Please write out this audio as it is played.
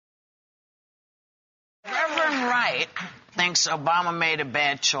Reverend Wright thinks Obama made a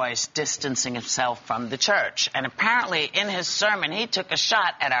bad choice distancing himself from the church. And apparently in his sermon, he took a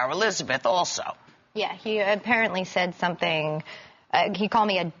shot at our Elizabeth also. Yeah, he apparently said something. He called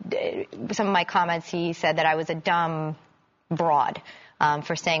me some of my comments, he said that I was a dumb broad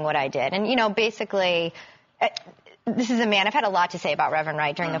for saying what I did. And, you know, basically, this is a man, I've had a lot to say about Reverend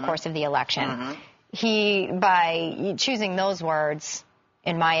Wright during the course of the election. He, by choosing those words,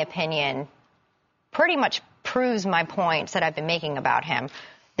 in my opinion, pretty much proves my points that I've been making about him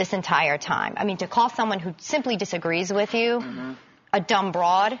this entire time. I mean, to call someone who simply disagrees with you a dumb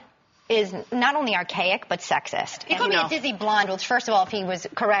broad is not only archaic, but sexist. He called me a dizzy blonde, which, first of all, if he was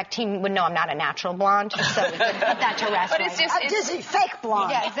correct, he would know I'm not a natural blonde, so we could put that to rest. But it's just a dizzy fake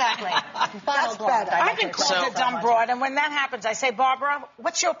blonde. Yeah, exactly. That's better. I've been called a dumb broad, and when that happens, I say, Barbara,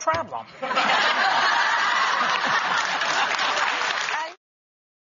 what's your problem?